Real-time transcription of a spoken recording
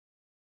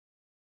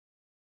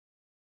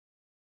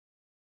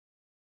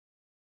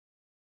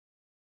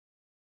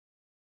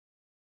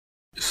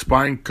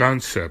spine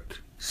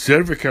concept,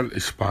 cervical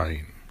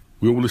spine.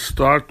 We will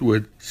start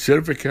with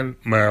cervical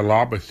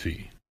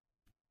myelopathy.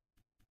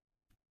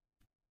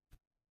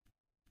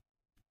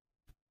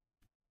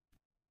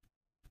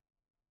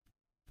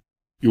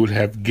 You will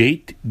have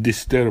gait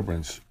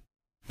disturbance.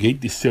 Gait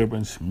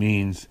disturbance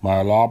means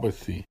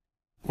myelopathy.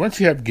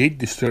 Once you have gait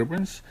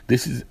disturbance,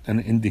 this is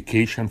an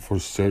indication for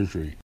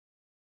surgery.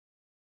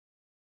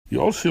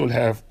 You also will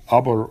have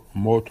upper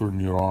motor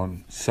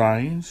neuron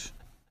signs,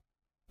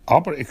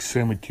 upper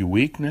extremity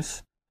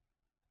weakness.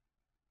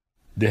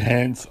 The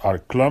hands are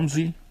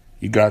clumsy.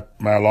 You got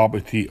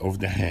myelopathy of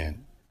the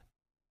hand.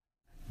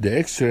 The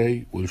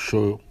X-ray will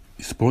show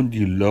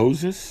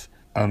spondylosis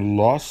and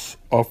loss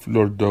of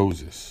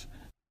lordosis.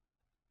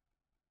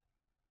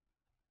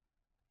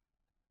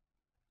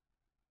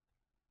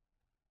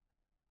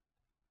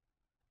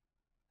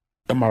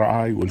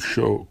 MRI will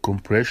show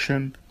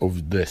compression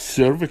of the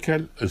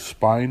cervical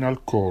spinal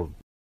cord.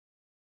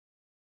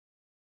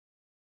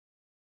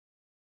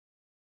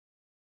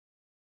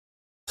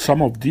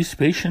 Some of these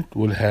patients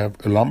will have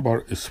a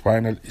lumbar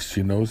spinal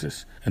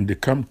stenosis and they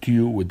come to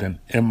you with an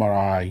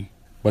MRI,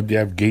 but they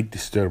have gait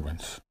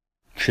disturbance.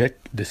 Check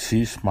the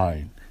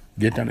C-spine.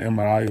 Get an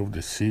MRI of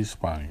the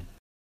C-spine.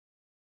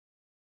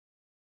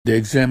 The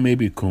exam may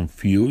be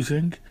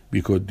confusing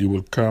because they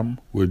will come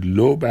with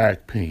low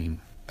back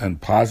pain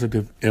and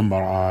positive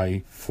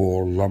MRI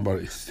for lumbar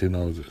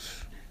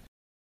stenosis.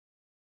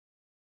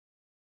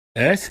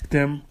 Ask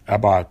them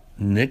about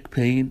neck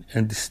pain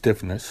and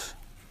stiffness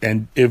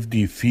and if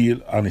they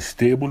feel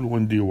unstable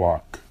when they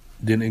walk.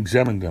 Then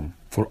examine them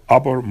for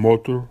upper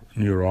motor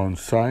neuron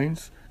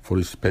signs, for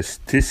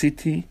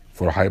spasticity,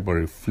 for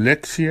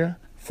hyperreflexia,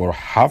 for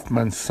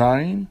Hoffman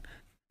sign.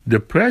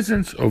 The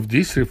presence of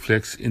this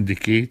reflex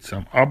indicates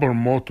an upper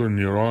motor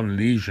neuron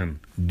lesion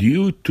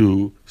due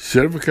to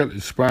cervical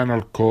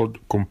spinal cord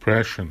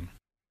compression.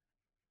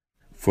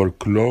 For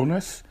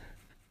clonus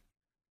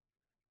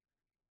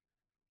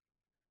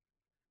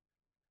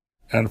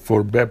and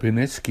for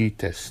Babinetsky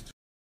test.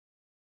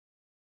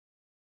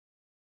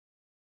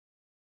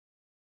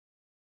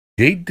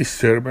 Gait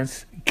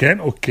disturbance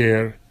can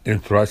occur in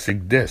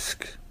thoracic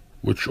disc,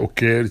 which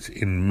occurs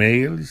in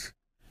males.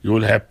 You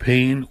will have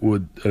pain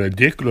with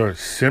radicular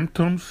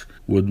symptoms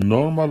with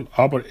normal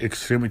upper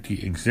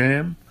extremity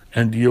exam,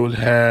 and you will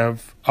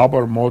have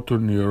upper motor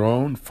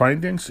neuron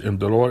findings in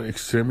the lower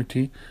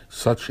extremity,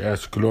 such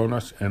as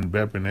clonus and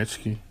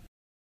Babinetsky.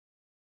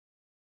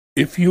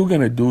 If you're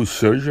going to do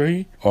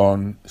surgery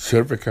on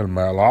cervical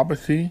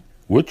myelopathy,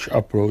 which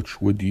approach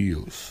would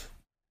you use?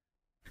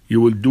 You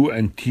will do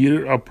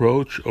anterior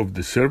approach of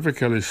the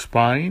cervical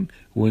spine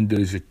when there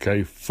is a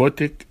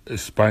kyphotic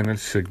spinal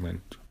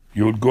segment.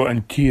 You will go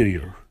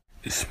anterior,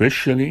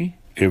 especially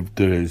if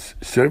there is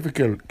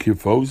cervical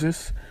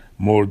kyphosis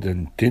more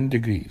than 10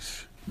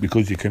 degrees,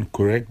 because you can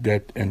correct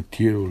that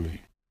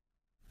anteriorly.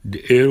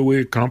 The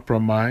airway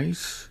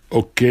compromise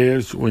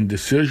occurs when the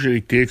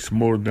surgery takes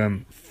more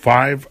than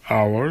 5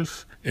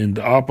 hours in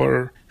the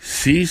upper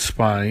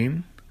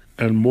C-spine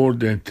and more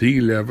than 3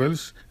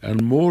 levels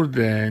and more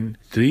than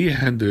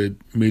 300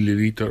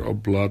 milliliter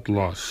of blood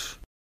loss.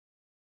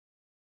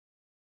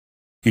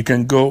 You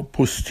can go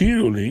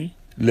posteriorly,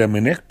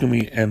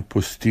 laminectomy and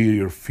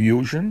posterior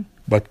fusion,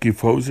 but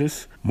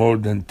kyphosis more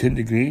than 10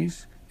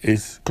 degrees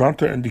is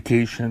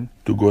contraindication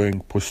to going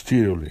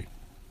posteriorly.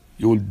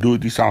 You will do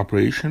this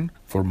operation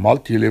for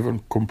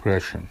multi-level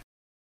compression.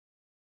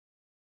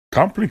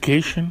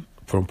 Complication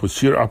from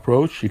posterior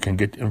approach, you can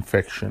get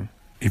infection.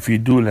 If you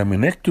do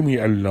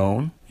laminectomy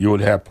alone, you will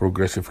have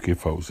progressive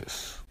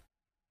kyphosis.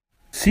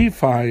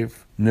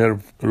 C5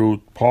 nerve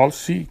root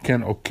palsy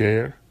can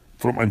occur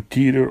from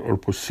anterior or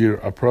posterior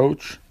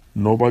approach.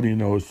 Nobody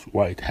knows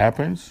why it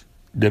happens.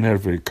 The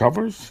nerve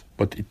recovers,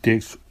 but it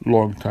takes a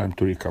long time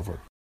to recover.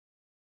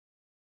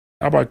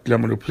 About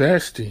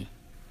laminoplasty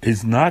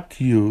is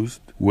not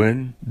used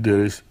when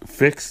there is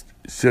fixed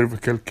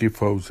cervical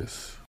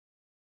kyphosis.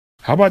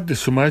 How about the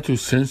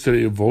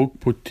somatosensory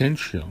evoked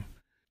potential?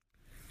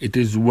 It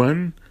is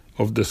one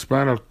of the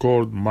spinal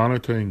cord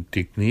monitoring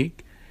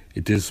technique.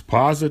 It is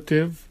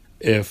positive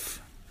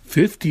if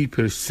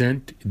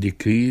 50%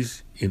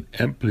 decrease in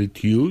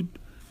amplitude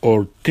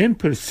or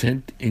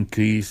 10%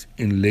 increase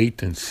in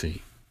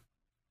latency.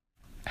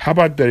 How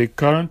about the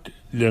recurrent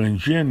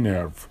laryngeal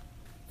nerve?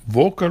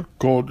 Vocal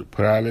cord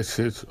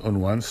paralysis on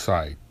one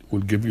side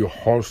will give you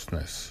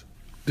hoarseness.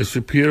 The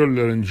superior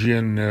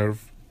laryngeal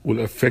nerve will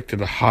affect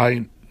the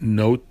high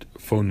note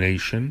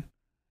phonation.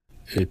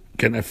 It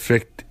can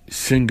affect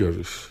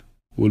singers.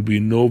 Will be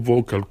no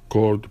vocal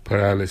cord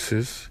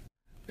paralysis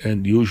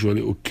and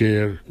usually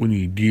occur when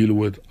you deal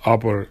with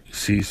upper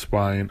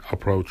C-spine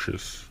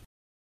approaches.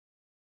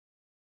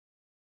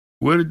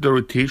 Where did the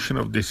rotation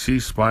of the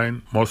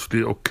C-spine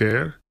mostly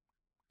occur?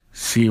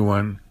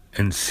 C1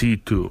 and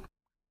C2.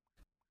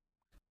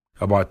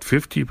 About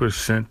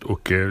 50%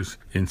 occurs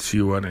in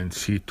C1 and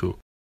C2.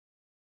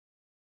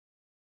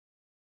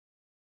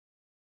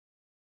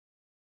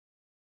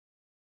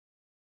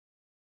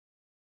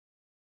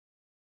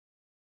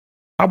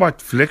 How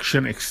about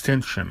flexion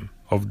extension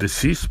of the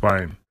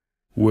C-spine,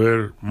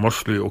 where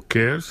mostly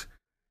occurs?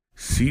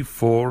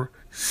 C4,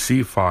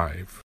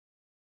 C5.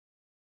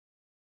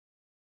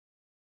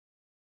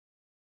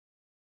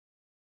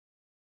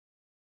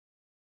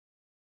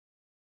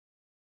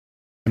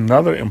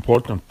 Another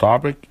important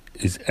topic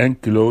is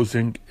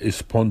ankylosing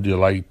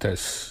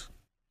spondylitis.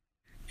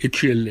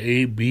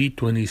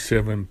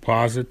 HLA-B27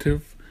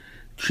 positive,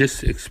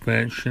 chest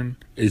expansion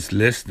is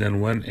less than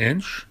 1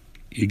 inch.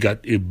 You got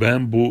a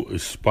bamboo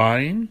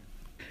spine.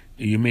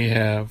 You may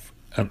have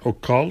an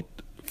occult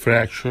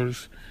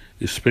fractures,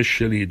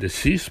 especially the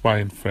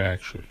C-spine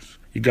fractures.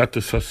 You got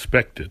to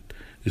suspect it,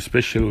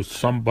 especially with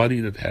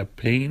somebody that have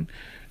pain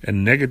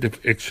and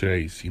negative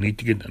x-rays. You need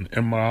to get an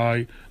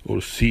MRI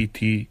or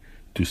CT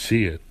to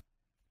see it.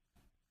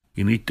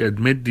 You need to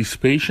admit this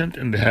patient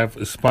and have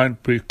spine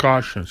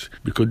precautions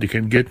because they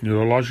can get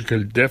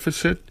neurological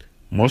deficit,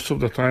 most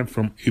of the time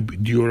from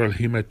epidural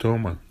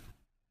hematoma.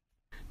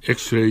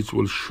 X-rays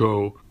will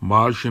show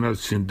marginal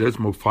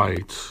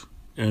syndesmophytes,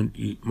 and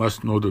you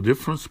must know the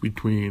difference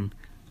between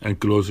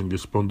ankylosing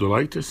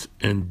spondylitis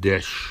and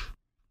DESH.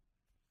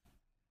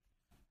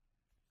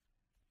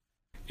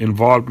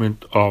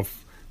 Involvement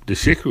of the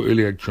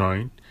sacroiliac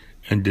joint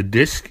and the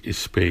disc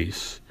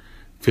space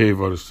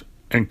favors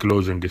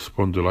ankylosing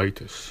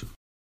spondylitis.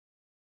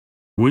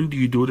 When do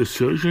you do the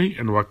surgery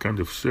and what kind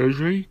of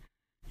surgery?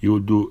 You will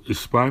do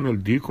spinal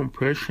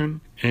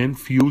decompression and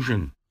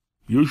fusion.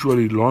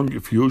 Usually long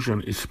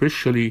fusion,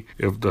 especially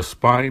if the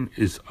spine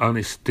is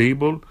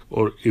unstable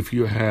or if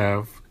you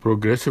have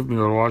progressive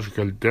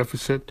neurological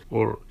deficit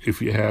or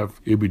if you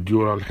have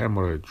epidural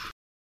hemorrhage.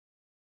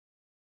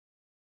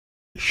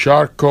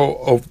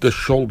 CHARCOT of the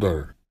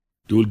shoulder.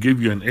 They will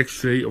give you an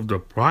x-ray of the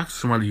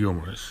proximal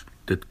humerus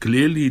that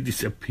clearly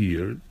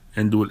disappeared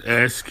and will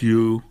ask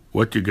you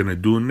what you're going to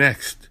do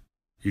next.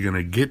 You're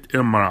going to get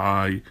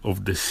MRI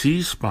of the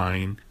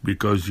C-spine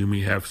because you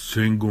may have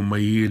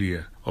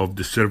syringomyelia of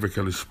the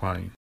cervical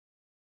spine.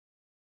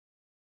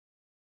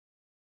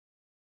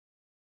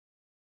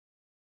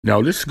 Now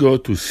let's go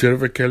to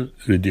cervical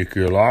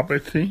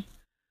radiculopathy.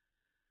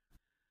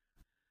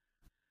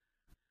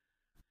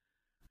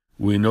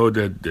 We know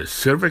that the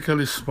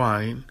cervical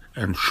spine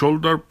and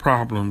shoulder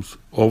problems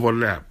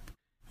overlap.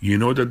 You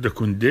know that the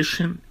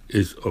condition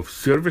is of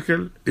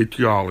cervical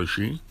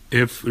etiology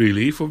if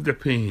relief of the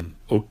pain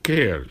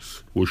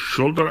occurs with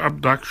shoulder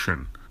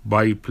abduction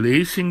by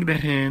placing the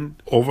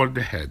hand over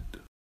the head.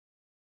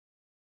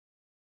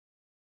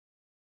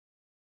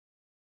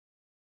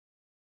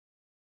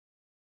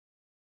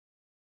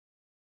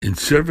 In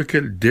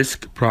cervical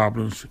disc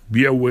problems,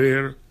 be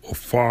aware of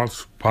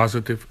false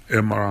positive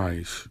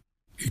MRIs.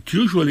 It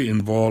usually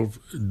involves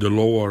the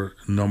lower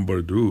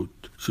numbered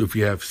root. So if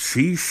you have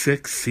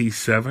C6,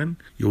 C7,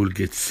 you will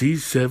get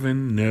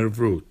C7 nerve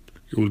root.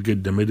 You will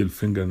get the middle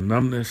finger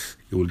numbness,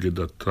 you will get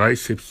the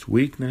triceps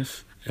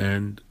weakness,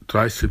 and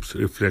triceps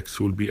reflex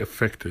will be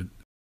affected.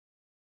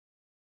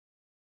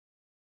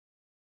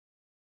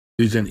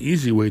 There is an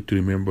easy way to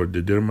remember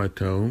the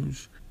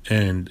dermatomes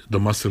and the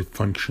muscle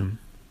function.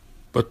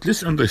 But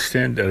let's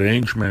understand the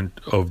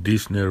arrangement of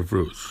these nerve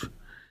roots.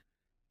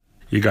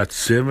 You got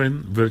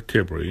 7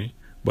 vertebrae,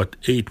 but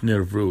 8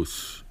 nerve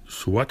roots.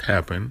 So what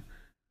happened?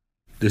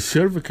 The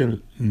cervical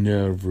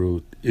nerve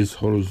root is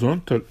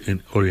horizontal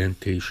in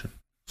orientation.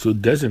 So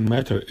it doesn't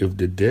matter if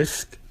the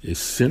disc is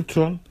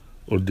central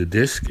or the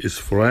disc is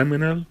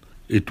foraminal,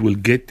 it will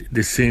get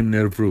the same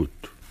nerve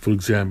root. For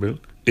example,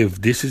 if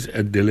this is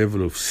at the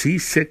level of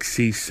C6,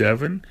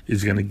 C7,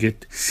 it's going to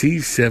get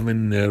C7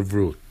 nerve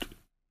root.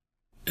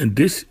 And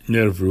this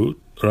nerve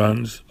root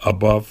runs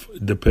above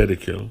the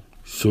pedicle.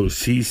 So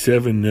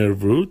C7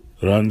 nerve root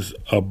runs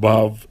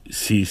above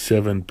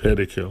C7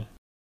 pedicle.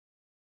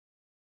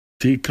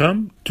 So you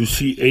come to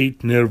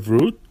C8 nerve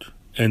root,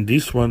 and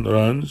this one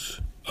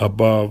runs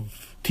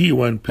above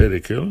T1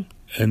 pedicle,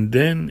 and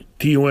then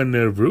T1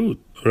 nerve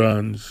root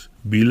runs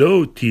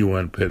below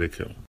T1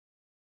 pedicle.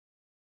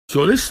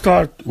 So let's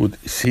start with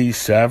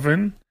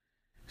C7.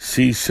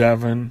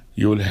 C7,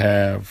 you'll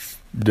have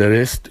the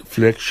wrist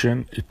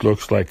flexion. It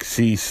looks like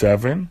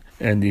C7,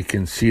 and you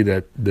can see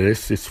that the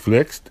wrist is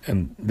flexed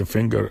and the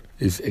finger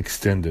is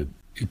extended.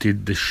 It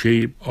is the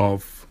shape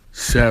of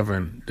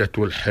 7 that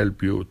will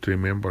help you to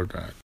remember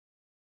that.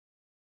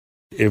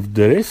 If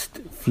the wrist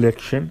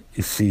flexion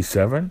is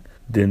C7,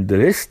 then the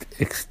wrist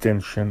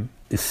extension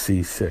is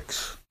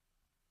C6.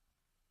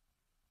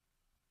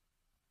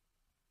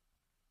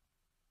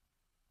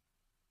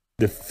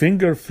 The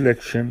finger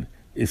flexion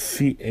is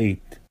C8.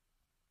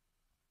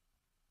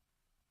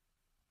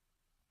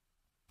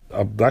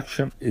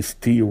 Abduction is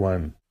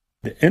T1.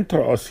 The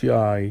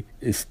interossei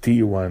is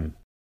T1.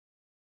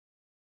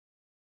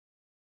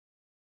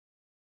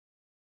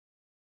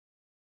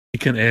 You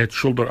can add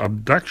shoulder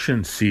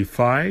abduction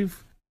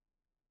C5.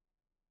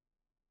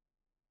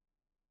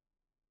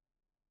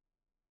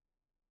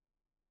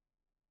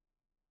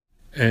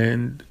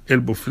 And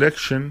elbow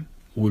flexion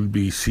will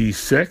be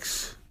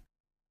C6.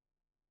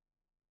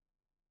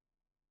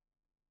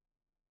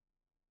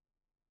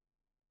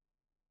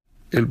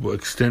 Elbow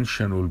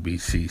extension will be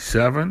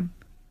C7.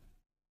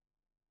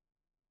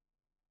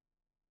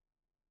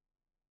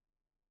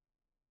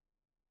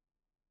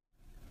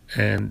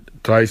 And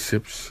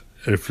triceps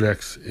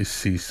reflex is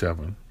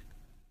C7.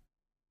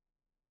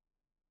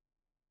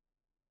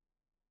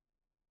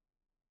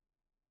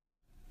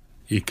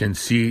 You can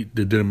see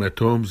the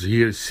dermatomes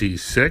here.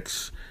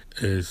 C6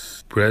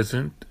 is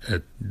present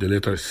at the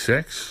letter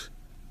 6.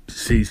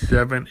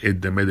 C7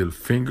 is the middle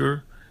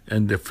finger,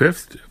 and the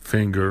fifth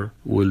finger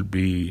will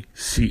be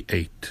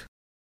C8.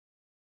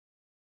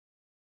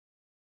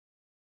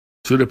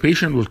 So the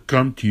patient will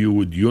come to you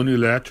with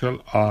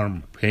unilateral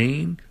arm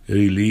pain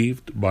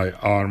relieved by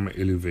arm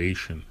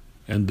elevation,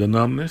 and the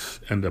numbness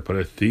and the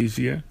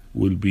paresthesia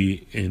will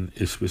be in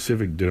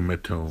specific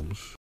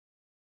dermatomes.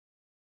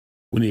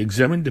 When you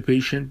examine the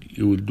patient,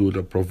 you will do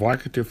the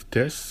provocative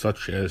tests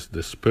such as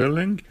the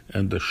Sperling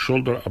and the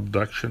shoulder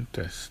abduction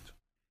test.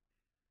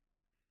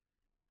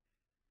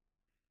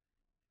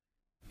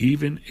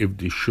 Even if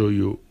they show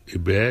you a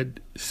bad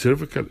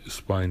cervical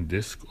spine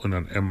disc on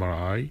an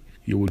MRI,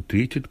 you will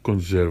treat it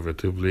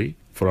conservatively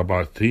for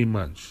about 3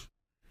 months.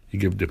 You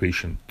give the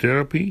patient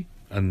therapy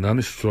and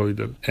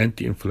non-steroidal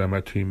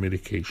anti-inflammatory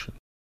medication.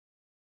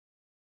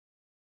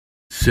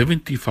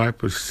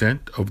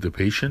 75% of the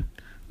patient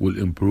will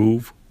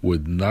improve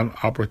with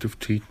non-operative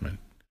treatment.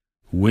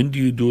 When do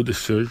you do the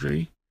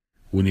surgery?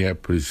 When you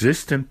have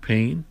persistent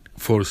pain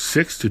for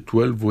 6 to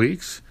 12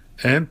 weeks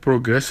and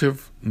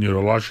progressive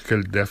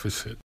neurological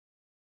deficit.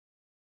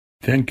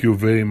 Thank you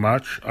very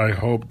much. I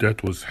hope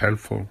that was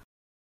helpful.